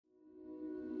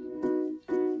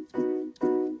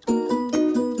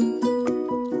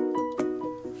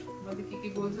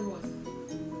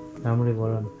राम्रै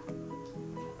बोल न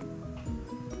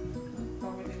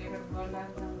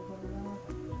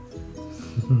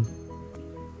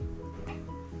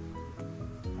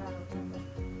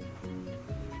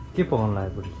के पकाउनु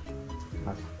लाग्यो बुढी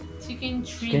चिकन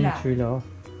चिकन छुइला हो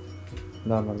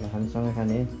ल ल ल हामीसँगै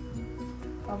खाने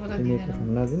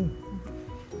नदिनु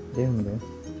दे हुँदैन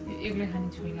एक्लै खाने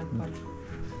छुइला पर्छ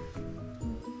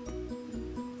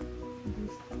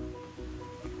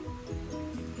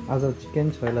आज चिकन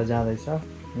छोइला जाँदैछ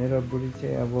मेरो बुढी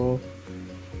चाहिँ अब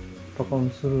पकाउनु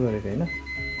सुरु गरेको होइन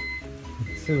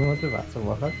सुरु मात्रै भएको छ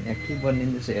भर्खर यहाँ के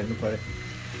बनिँदैछ हेर्नु पऱ्यो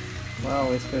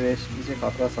यसको रेसिपी चाहिँ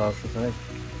खतरा छ जस्तो छ है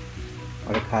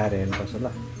अलिक खाएर हेर्नुपर्छ ल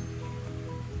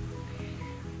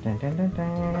ट्यान ट्यान ट्यान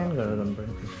ट्यान गरेर जानु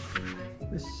पऱ्यो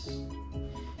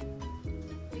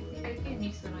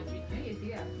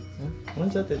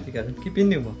हुन्छ त्यति खानु के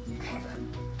पिन्दिउँ म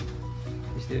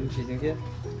यस्तै पनि खिच्नु क्या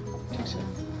ठिक छ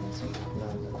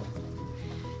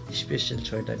स्पेसल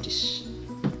छोइला डिस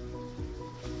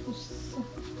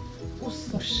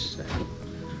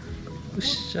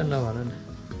नभन न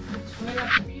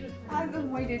आज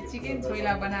मैले चिकन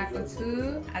छोइला बनाएको छु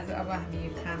आज अब हामी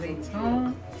खाँदैछौँ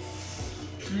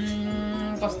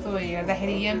कस्तो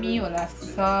हेर्दाखेरि यम्मी होला जस्तो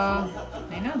छ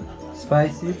हैन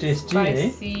स्पाइसी टेस्टी है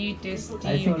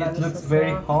I think it looks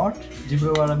very hot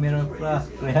जिब्रोबाट मेरो पुरा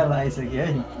रेल आइसक्यो है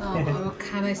अब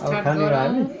खाना स्टार्ट गरौँ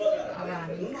अब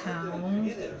हामी खाऊँ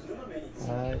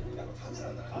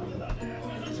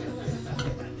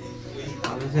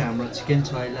अब चाहिँ हाम्रो चिकन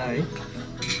छोइला है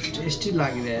टेस्टी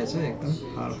लागिरहेछ एकदम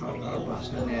हर हर हर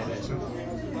बस्ने आइरहेछ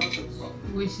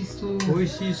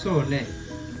ओइसिसो ने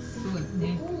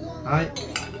हाय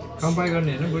कम्पाई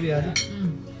गर्ने हैन बुढी आज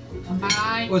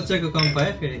ओच्चाको कम्पाई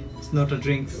फेरि इट्स नट अ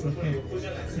ड्रिङ्क्स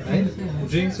है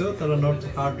ड्रिङ्क्स हो तर नट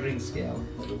हार्ड ड्रिङ्क्स के अब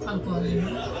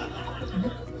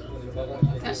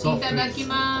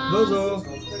दोजो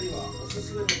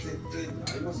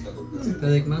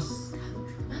इतादाकिमासु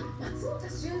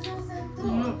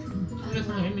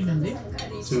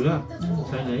सुगा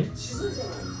छैन है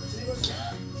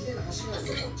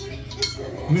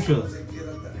मिठो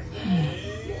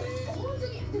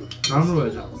राम्रो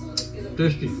भएछ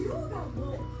टेस्टी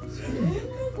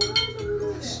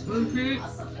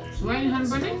वाइन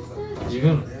खानुपर्ने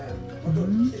झिकन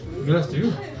ग्लास थियो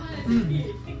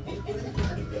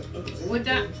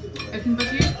ओटा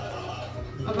एकछिनपछि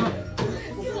अब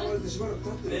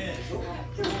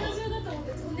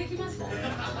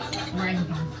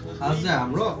आज चाहिँ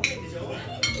हाम्रो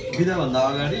बिदाभन्दा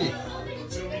अगाडि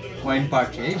वाइन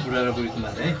पार्टी है बुढा र बुढीको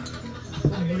माथि है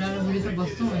बुढा र बुढी त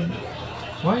बस्छौँ होइन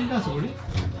वाइन कहाँ छ बुढी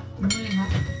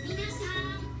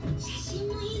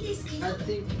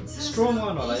स्ट्रङ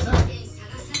वाइन होला होइन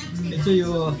यो चाहिँ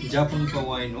यो जापानको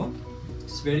वाइन हो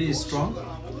इट्स भेरी स्ट्रङ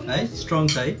है स्ट्रङ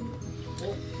छ है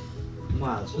म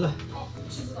हाल्छु ल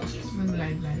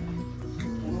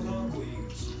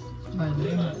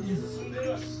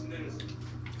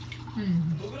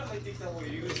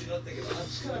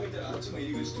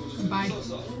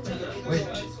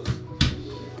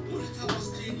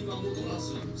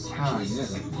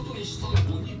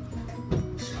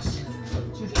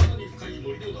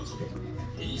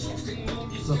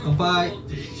कम्पाई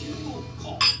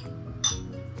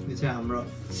यो चाहिँ हाम्रो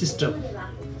सिस्टम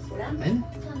हैन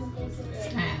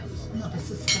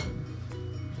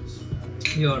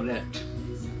यो रेट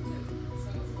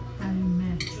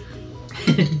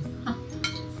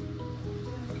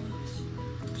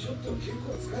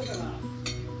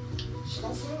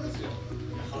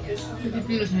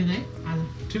पिरो छैन है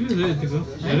ठिकै छ यतिको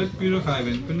धेरै पिरो खायो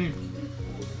भने पनि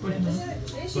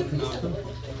पसिना आउँछ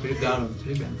फेरि गाह्रो हुन्छ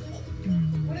है बिहान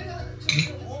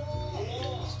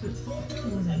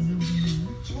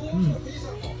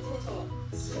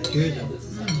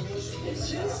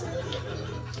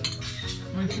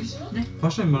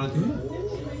फर्स्ट टाइम मलाई तिमी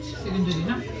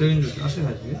सेकेन्ड अस्ति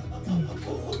खाएको थियो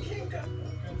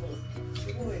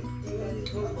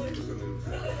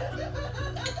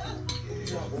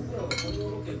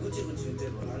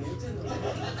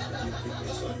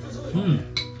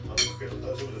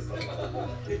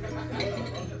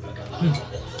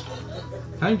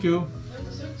Thank you.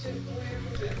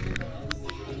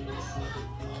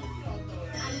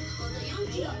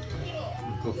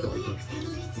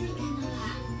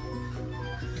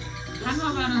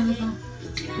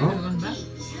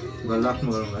 Galak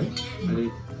mo lang ay.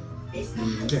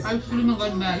 Ay suruh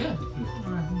makan banyak.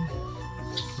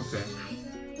 Okay.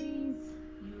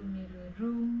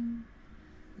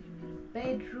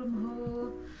 Bedroom हो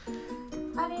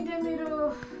अनि त्यो मेरो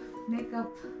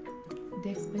मेकअप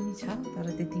डेस्क पनि छ तर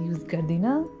त्यति युज गर्दिन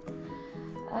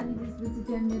अनि त्यसपछि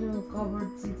त्यहाँ मेरो कभर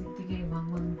चाहिँ त्यतिकै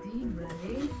मगाउँथे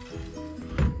बुढाले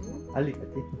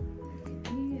अलिकति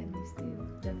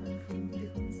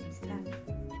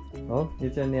हो यो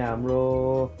चाहिँ नि हाम्रो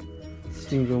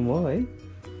सिटिङ रुम हो है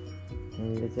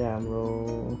यो चाहिँ हाम्रो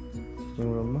सिटिङ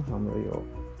रुममा हाम्रो यो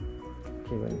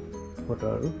के भन्छ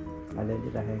फोटोहरू अलिअलि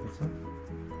राखेको छ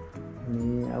अनि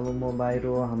अब म बाहिर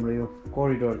हाम्रो यो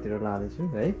कोरिडोरतिर लाँदैछु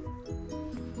है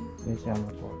यो चाहिँ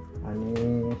हाम्रो अनि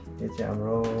यो चाहिँ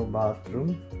हाम्रो बाथरुम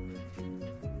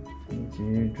यो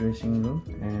चाहिँ ड्रेसिङ रुम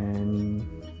एन्ड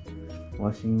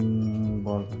वासिङ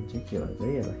बल भन्छ के भन्छ है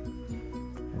यसलाई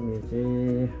अनि यो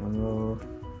चाहिँ हाम्रो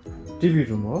टिभी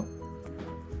रुम हो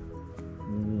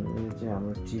यो चाहिँ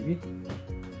हाम्रो टिभी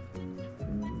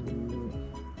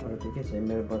अरू के छ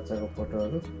मेरो बच्चाको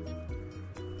फोटोहरू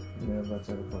मेरो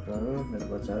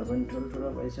बच्चाहरू पनि ठुल्ठुलो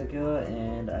भइसक्यो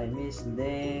एन्ड आई मिस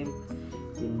देम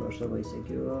 3 वर्ष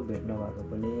भइसक्यो भेट नभएको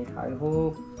पनि I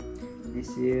hope this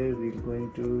year will going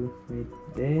to meet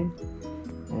them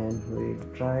and will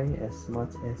try as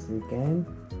much as we can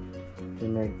to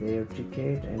make their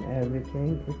ticket and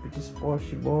everything if it is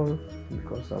possible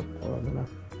because of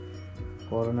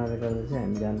कोरोनाले गर्दा चाहिँ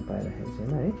हामी जान पाइरहेको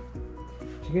छैन है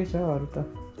ठिकै छ अरू त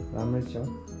राम्रै छ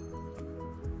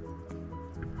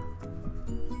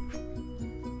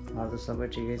अरू सबै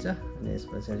ठिकै छ अनि यस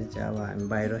पछाडि चाहिँ अब हामी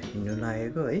बाहिर हिँड्नु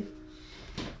लागेको है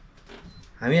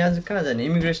हामी आज कहाँ जाने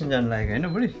इमिग्रेसन जानु लागेको होइन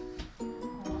बुढी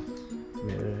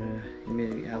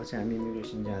अब चाहिँ हामी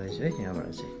इमिग्रेसन जाँदैछौँ है यहाँबाट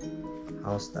चाहिँ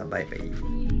हवस् त बाई बाई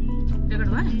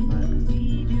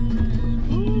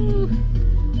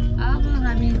अब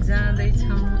हामी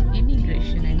जाँदैछौँ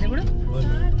इमिग्रेसन होइन बुढो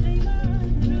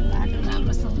बाटो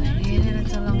राम्रोसँग हेरेर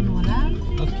चलाउनु होला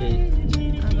ओके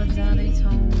अब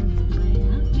जाँदैछौँ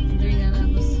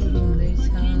दुईजनाको सुरु हुँदैछ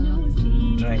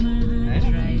ड्राइभ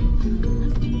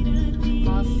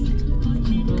फर्स्ट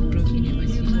GoPro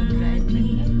किनेपछि ड्राइभ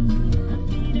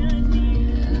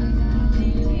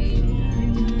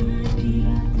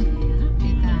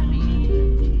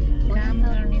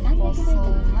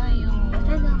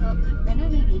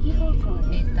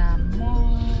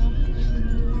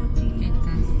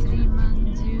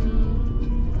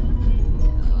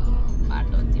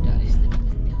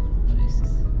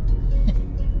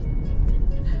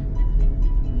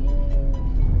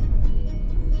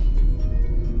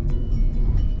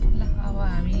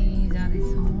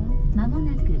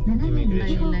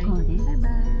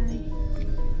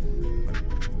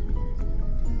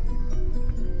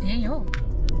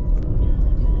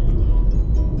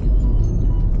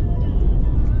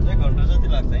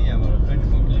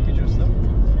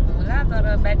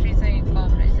ब्याट्री चाहिँ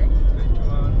कम रहेछ है 17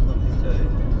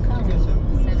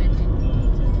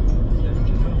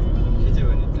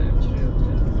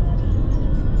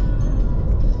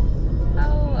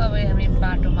 अब हामी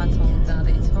बाटोमा छौँ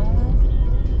जाँदैछौँ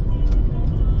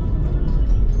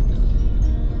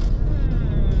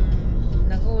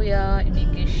Nagoya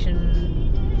immigration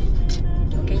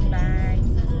okay bye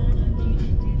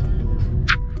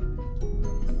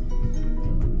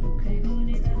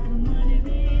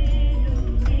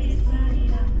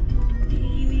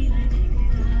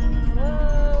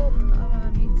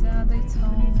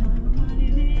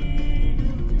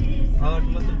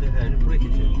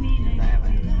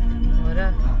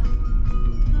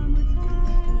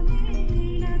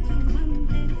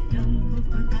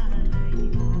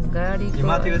यो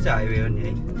माथिको चाहिँ हाइवे हो नि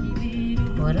है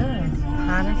हो र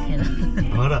थाहा छैन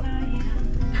हो र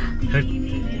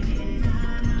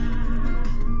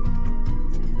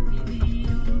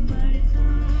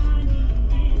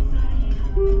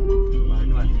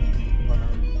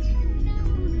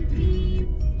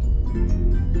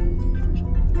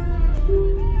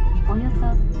およそ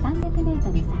300メート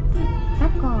ル先、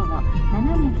左高を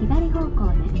斜め左方向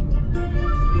です。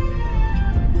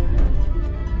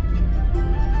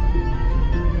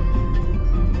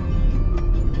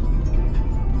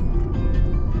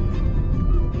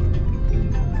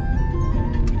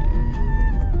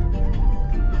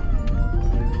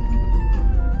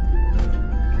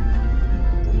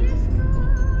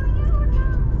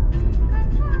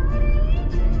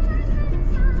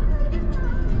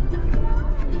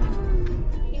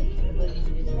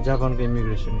जापानको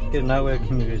इमिग्रेसन के नागोयाको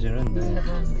इमिग्रेसन हो नि त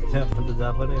जापान त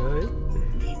जापानै हो है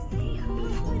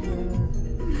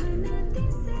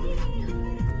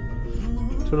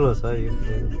ठुलो छ यो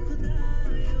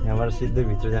यहाँबाट सिधै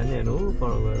भित्र जाने अनि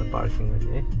पर गएर पार्किङ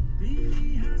गर्ने है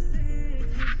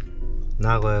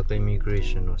नागोयाको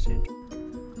इमिग्रेसन हो सेन्टर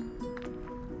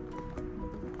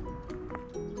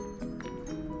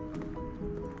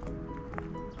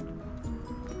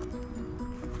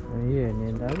ये हेर्ने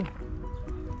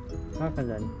अब कहाँ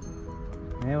जाने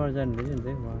यहाँबाट जाने रहेछ नि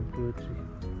 1 2 3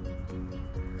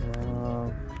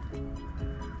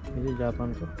 यो चाहिँ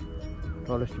जापानको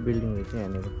टलेस्ट बिल्डिङ रहेछ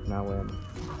यहाँनिर नागोयामा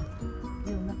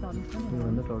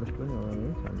योभन्दा टलेस्ट पनि हो नि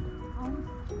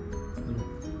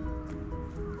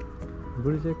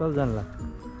बुढी चाहिँ कता जान्ला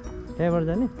त्यहाँबाट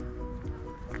जाने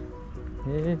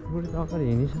ए बुढी त अगाडि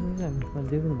हिँडिसक्यो जाने मैले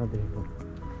देख्नु नदेखेको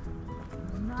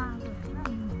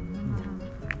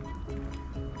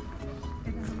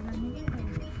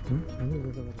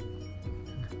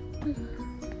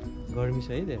गर्मी छ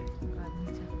है धेरै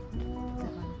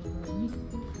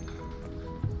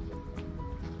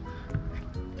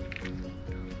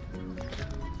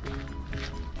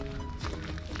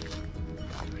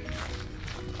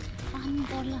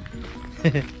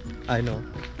I know.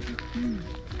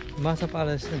 माछा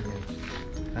पाले जस्तो नि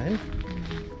है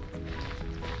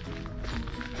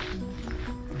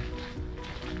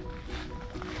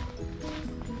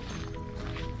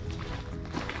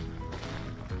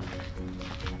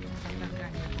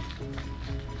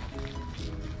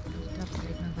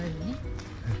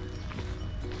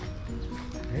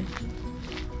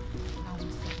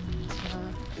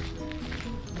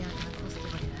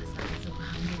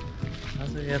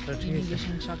यात्रा ठिकै छ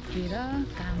सकिएर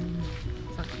काम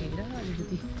सकिएर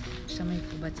अलिकति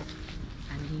समयको बचत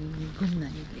हामी घुम्न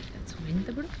निक्लेका छौँ होइन त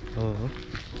बुढो हो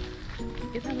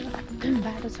यताबाट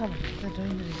बाटो छ भने त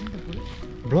डराइँदो रहेछ नि त बुढो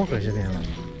ब्लक रहेछ त्यहाँ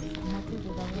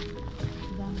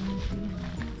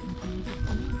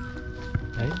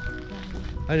है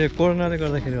अहिले कोरोनाले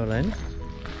गर्दाखेरि होला होइन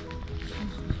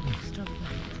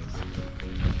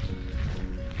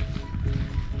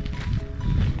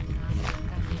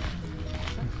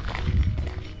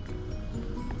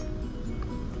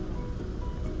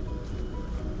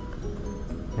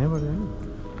यहाँबाट जाने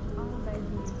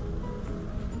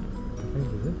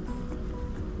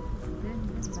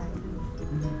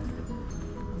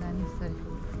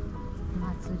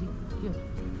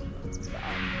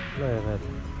ल हेर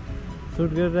सुट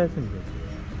गरिरहेछ नि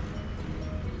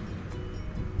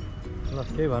ल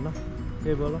केही भन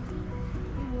केही बोल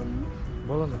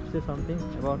बोल न say something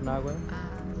about Nagoya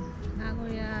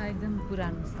Nagoya एकदम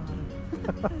पुरानो सहर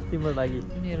तिम्रो लागि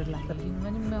मेरो लागि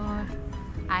पनि म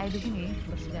आएदेखि नि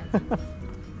बसिरहेको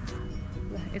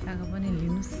ल यताको पनि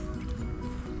लिनुहोस्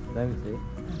दामी छ है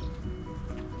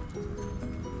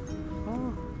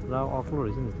ल अग्लो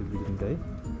रहेछ नि त्यो बिल्डिङ त है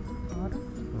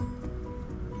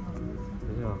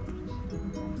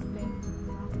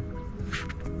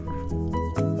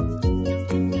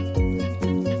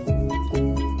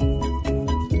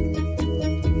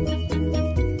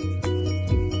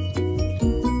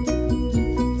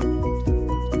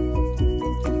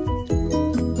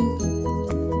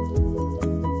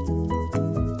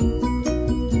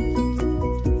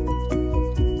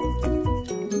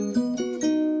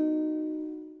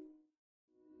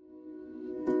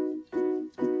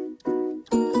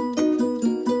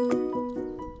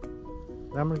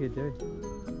राम्रो खिच्यो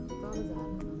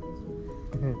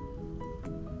है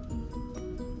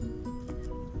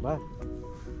बा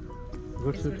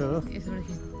गुड सुटर हो यसबाट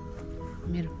खिच्नु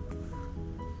मेरो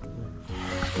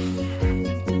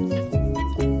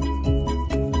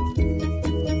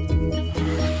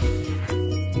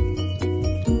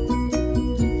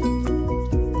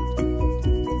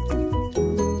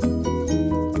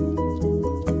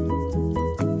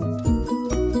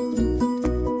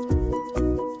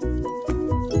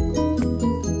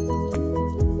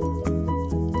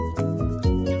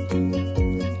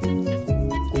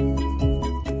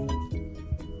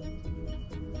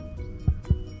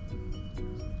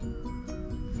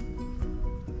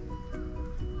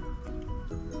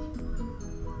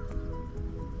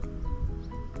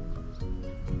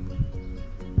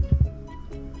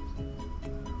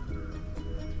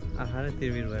आहार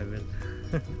तिरबिर भयो मेरो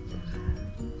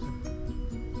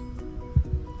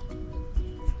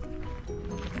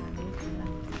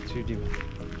छुट्टीमा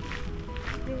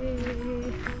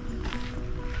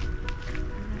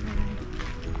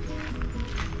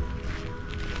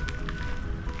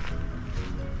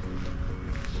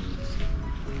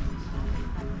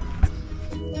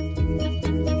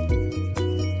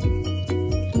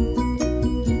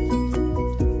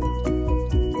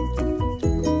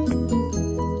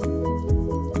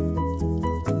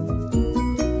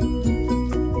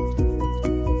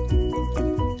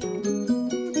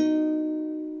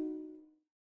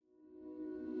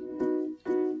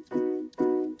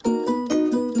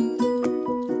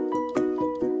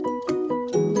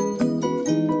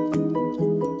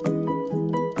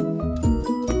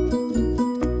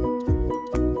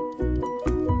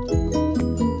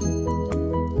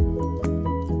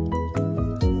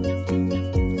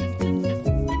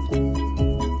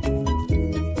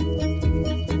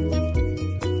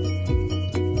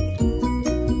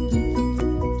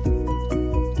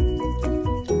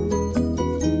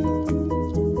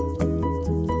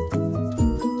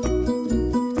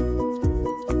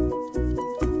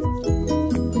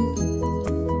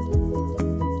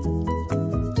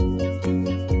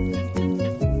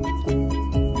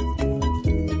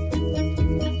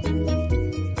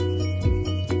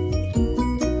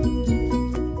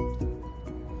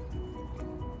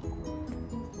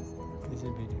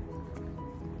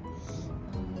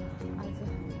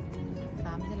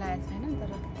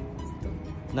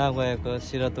नगएको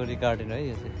सिरातोडी गार्डन है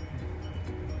यो चाहिँ।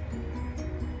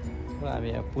 र हामी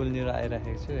यहाँ पुलनिर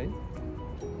आइराखेको छु है।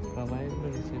 रमाइलो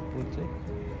रहेछ पुल चाहिँ,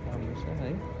 राम्रो छ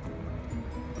है।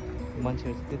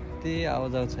 मान्छेहरू चाहिँ त्यति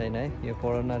आउजाउ छैन है, यो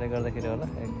कोरोनाले गर्दाखेरि होला।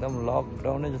 एकदम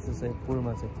लकडाउनै जस्तो छ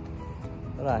पुलमा चाहिँ,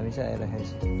 र हामी चाहिँ आइराखेको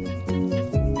छौँ।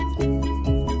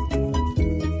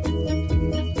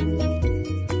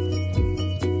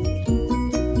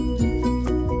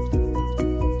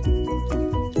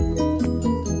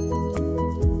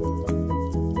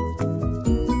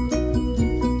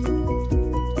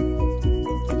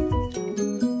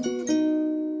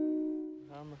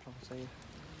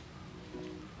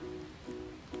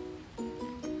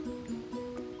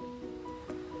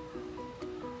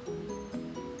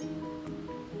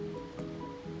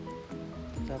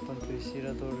 जापानको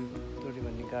सिरातोडी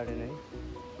भन्ने गार्डन है,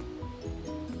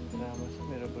 राम्रो छ।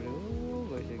 मेरो बुढी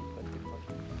गइसक्यो कति फर्स्ट।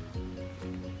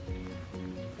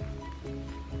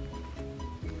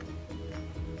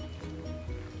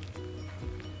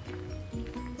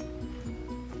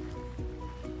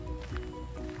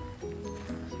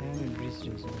 सानो ब्रिज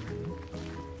रहेछ।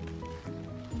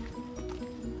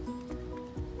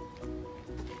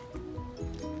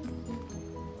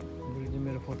 बुढीले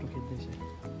मेरो फोटो खिच्दैछ।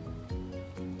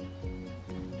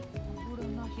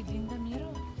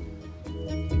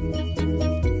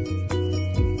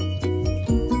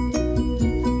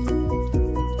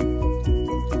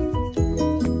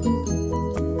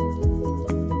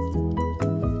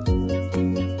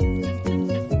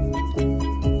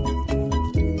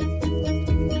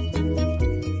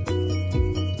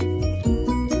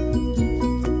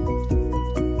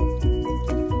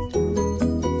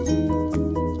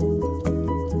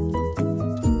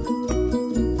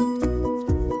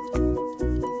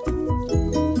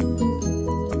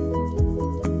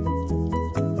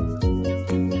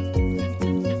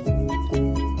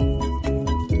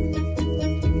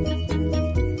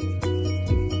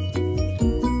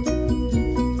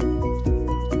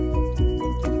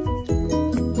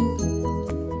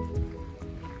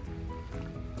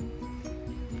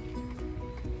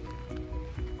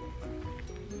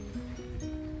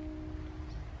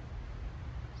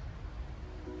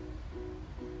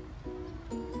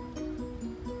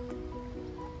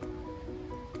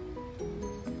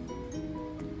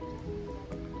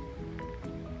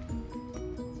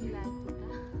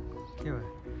 के भयो?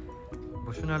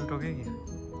 भुसुनाले टोक्यो कि?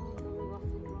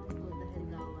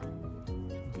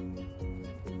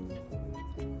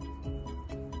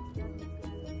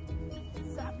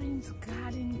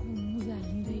 गार्डनको मुजा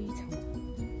लिँदैछौँ।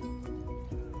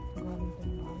 गरम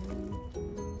पनि भयो।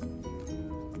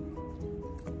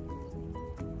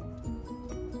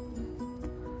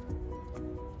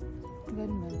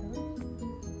 गरम भयो त।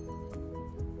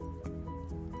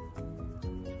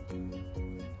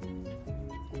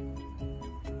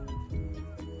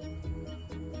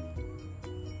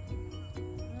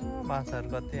 माछाहरू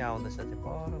कति आउँदैछ त्यो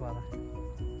पर भएर।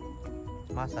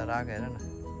 माछाहरू आएको हेर न।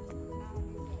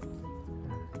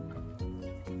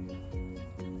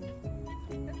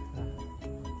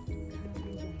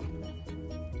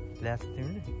 ल्याएको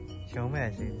तिमीले छेउमै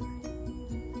आइसक्यो।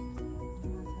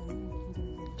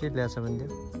 के ल्याएको भने त्यो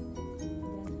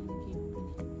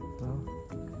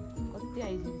कति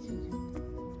आइसकेको छु।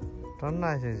 टन्न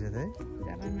आइसकेको छ है।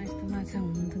 जापानमा यस्तो माछा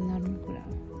हुनु त नर्मल कुरा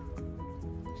हो।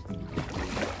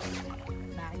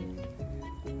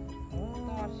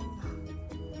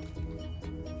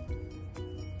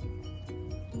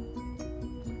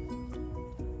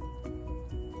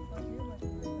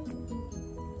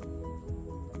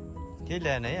 केही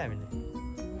ल्याएन है हामीले।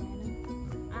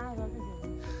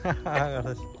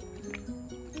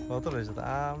 कस्तो रहेछ त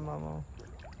आमामा।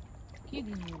 के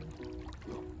दिनु?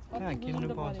 कहाँ किन्नु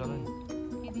पाउँछ होला नि।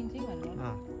 के दिन्छ भनेर।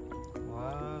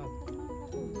 Wow.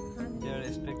 They are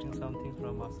expecting something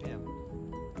from us. Yeah.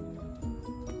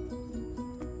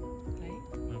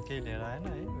 केही लिएर आएन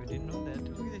है। We didn't know that.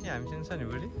 उहिलेदेखि हामीसँग छ नि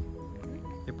बुढी।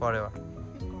 के पढ्यो वा?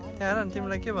 त्यहाँ हेर न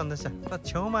तिमीलाई के भन्दैछ? त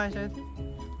छेउमा आइसक्यो थियो।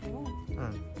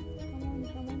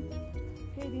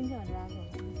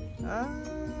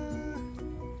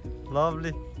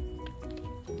 लभली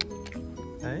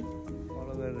है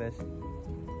फलो गरेर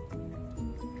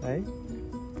है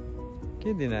के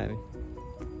दिन हामी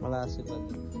मलाई आशीर्वाद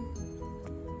दिनु।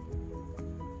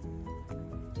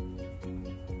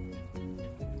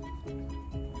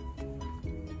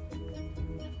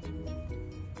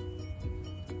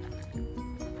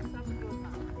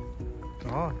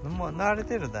 हो म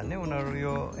नारीतिर धान्ने उनीहरू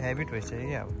यो हेबिट भइसक्यो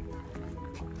कि अब।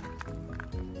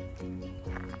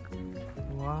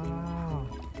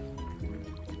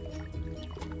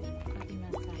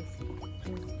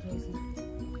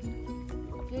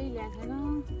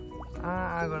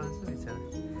 गर्दैछ बिचरा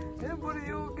ए बरु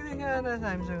यो के देखाएर रहेछ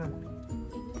हामीसँग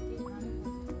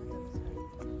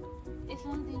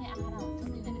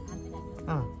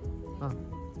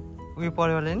उयो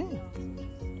परेवाले नि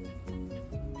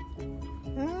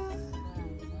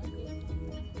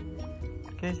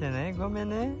केही छैन है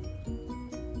गमेन है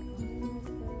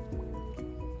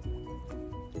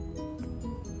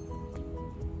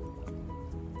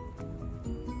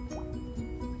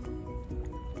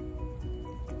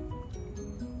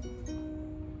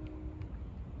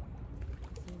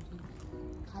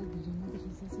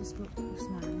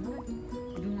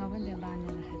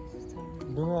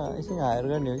ढुङ्गा एकछिन हायर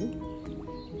गर्ने हो कि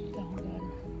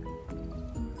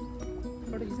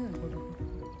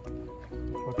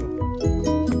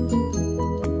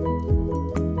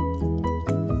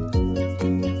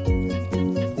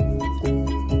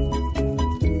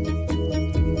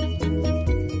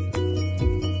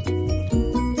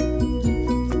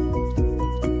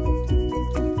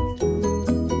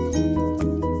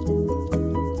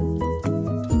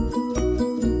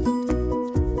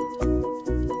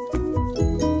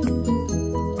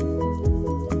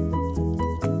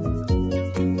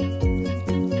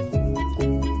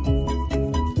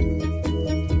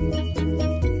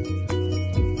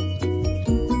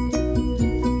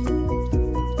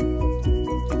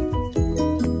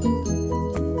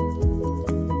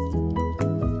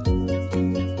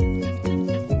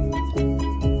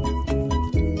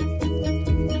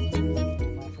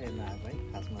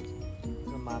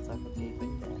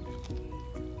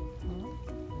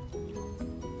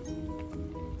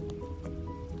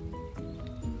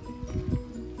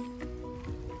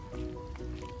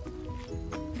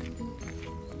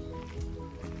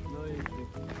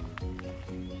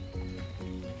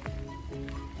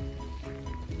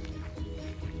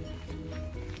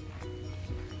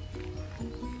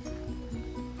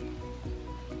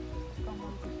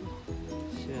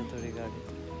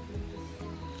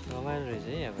रमाइलो रहेछ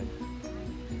है यहाँ पनि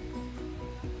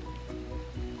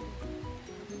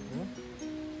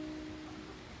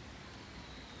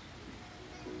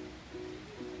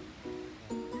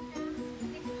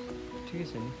ठिकै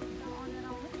छ नि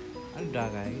अलिक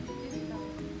डाँगा है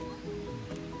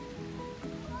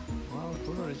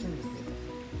ठुलो रहेछ नि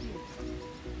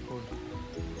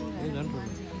झन् ठुलो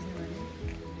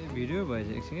ए भिडियो भएछ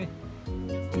एकछिन है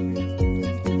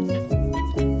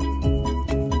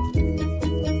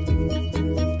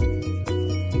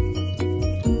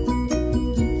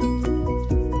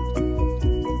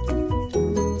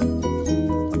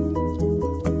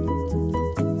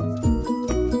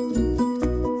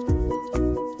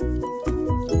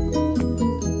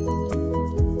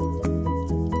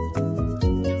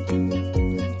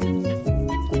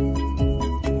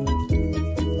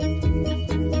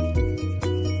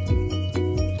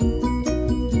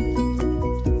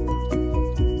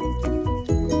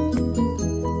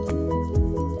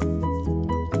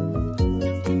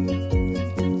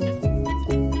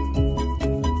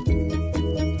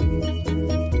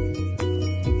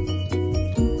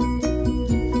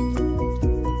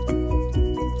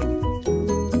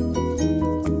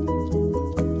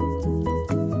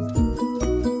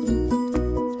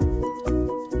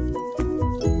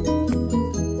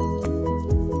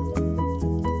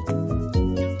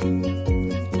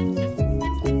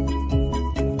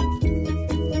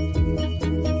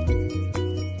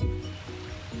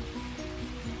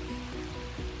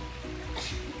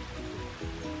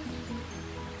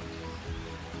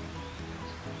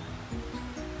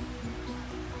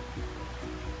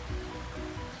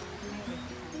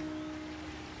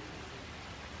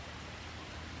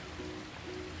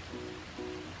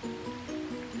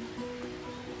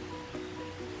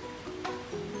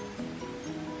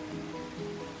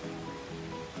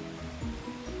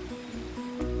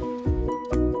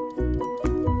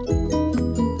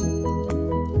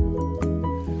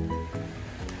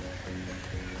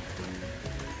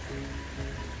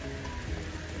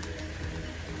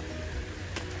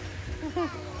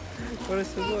これ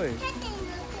すごい。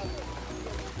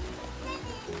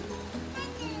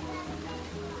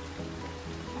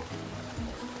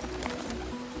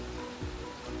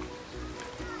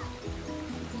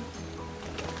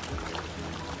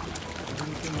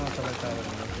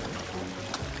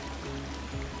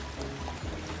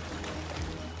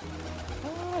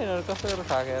यिनीहरू कस्तो गरेर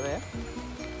थाकेर अरे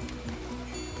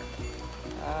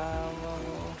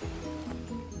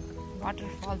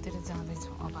वाटरफलतिर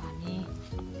जाँदैछौँ अब हामी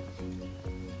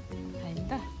होइन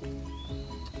त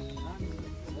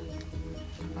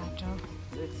बाटो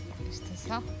यस्तो छ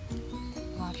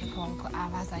वाटरफलको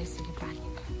आवाज आइसक्यो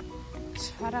पानीको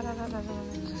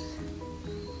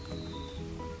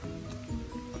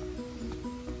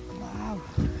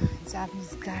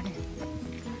जापानिज गार्डन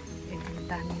एकदम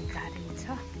दामी गार्डन छ।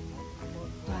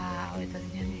 वाउ यता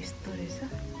यहाँनिर यस्तो रहेछ।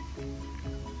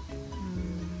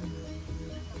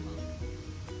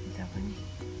 यता पनि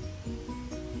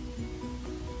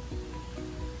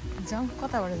जाउँ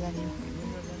कताबाट जाने हो?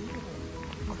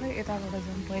 खै यताबाट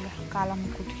जाउँ पहिला।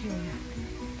 कालामुखुट के हो यहाँ?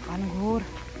 घनघोर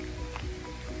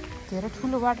धेरै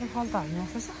ठुलो वाटरफल त होइन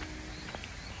जस्तो छ।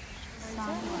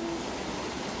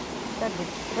 त्यहाँ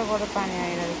भित्रबाट पानी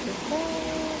आइरहेको छ।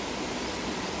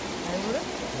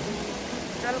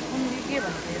 जलकुम्भी के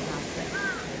भन्छ यो नाम चाहिँ?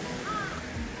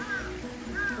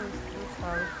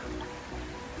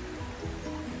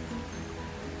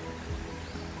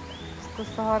 यस्तो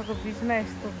सहरको बिचमा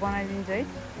यस्तो बनाइदिन्छ है।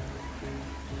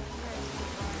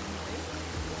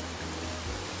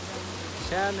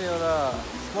 सानो एउटा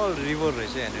स्मल रिभर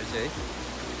रहेछ यहाँनिर चाहिँ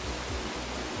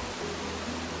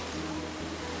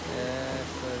है।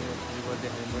 यस्तो रिभर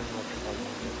देख्ने पनि वाटरफल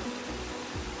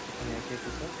यहाँ के छ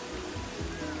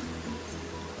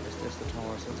यस्तो यस्तो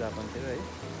ठाउँहरू छ जापानतिर है।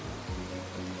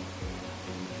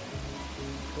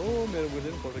 ओ मेरो बुढीले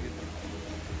पनि फोटो खिच्नु।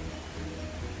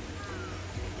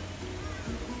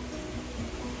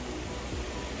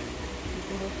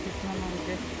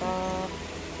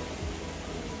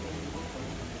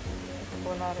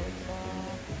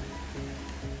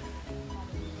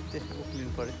 त्यसको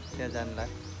उक्लिनु पऱ्यो त्यहाँ जानलाई।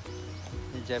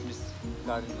 जापानिज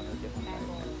गार्डन भनेर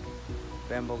देखाउनु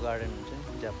ब्याम्बो गार्डन हुन्छ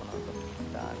नि जापानको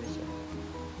दामी छ।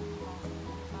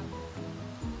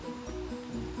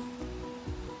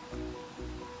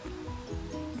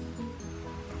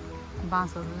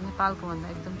 बाँसहरू नेपालको भन्दा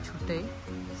एकदम छुट्टै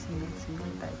सिङ्गल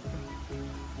सिङ्गल टाइपको।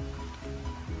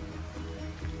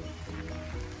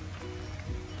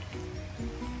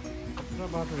 पुरा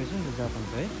बाटो रहेछ नि त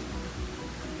जापानको है।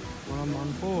 मलाई मन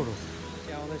पऱ्यो।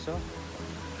 के आउँदैछ?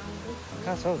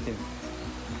 कहाँ छ हौ तिमी?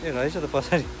 ए रहेछ त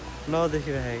पछाडि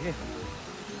नदेखिराखेको कि।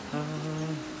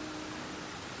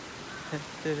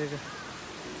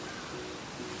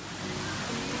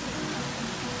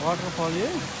 वाटरफल है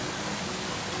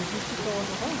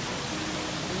वाटरफल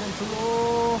एकदम ठुलो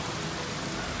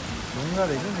ढुङ्गा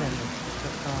रहेछ नि यहाँनिर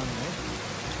चट्टान है।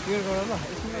 केयर गर ल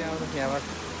यसमा आउँदा यहाँबाट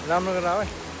राम्रो गरेर आऊ है।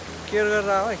 केयर गरेर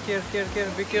आऊ है। Care care care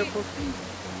be careful.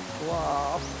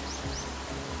 वाह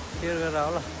केयर गरेर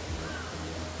आऊ ल।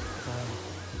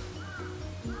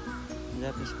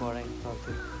 जापानिज पढाइ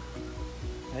चल्थ्यो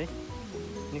है।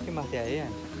 निकै माथि आयो है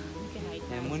हामी।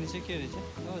 यहाँ मुनि चाहिँ के रहेछ?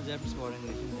 हो जापानिज पढाइ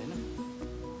रहेछ नि होइन।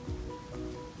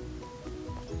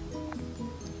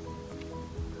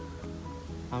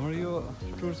 हाम्रो यो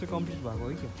टुर चाहिँ कम्प्लिट भएको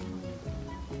है क्या।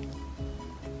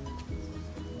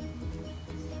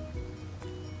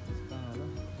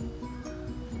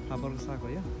 फापरको साग हो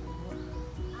यो।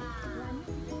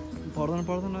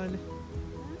 पर्दैन अहिले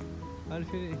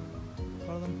फेरि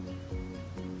पर्दैन।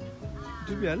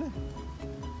 डुबिहाल्यो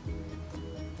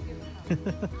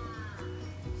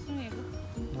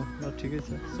ल ठिकै छ।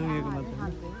 सुँगेको मात्र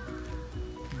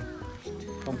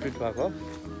कम्प्लिट भएको।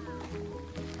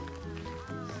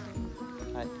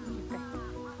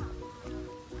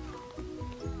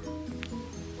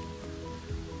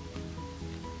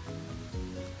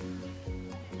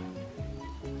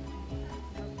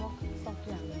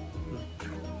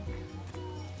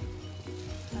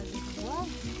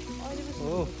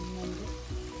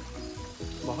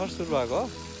 भर्खर सुरु भएको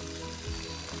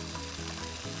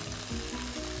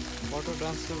वाटर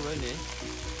डान्स सुरु भयो नि है।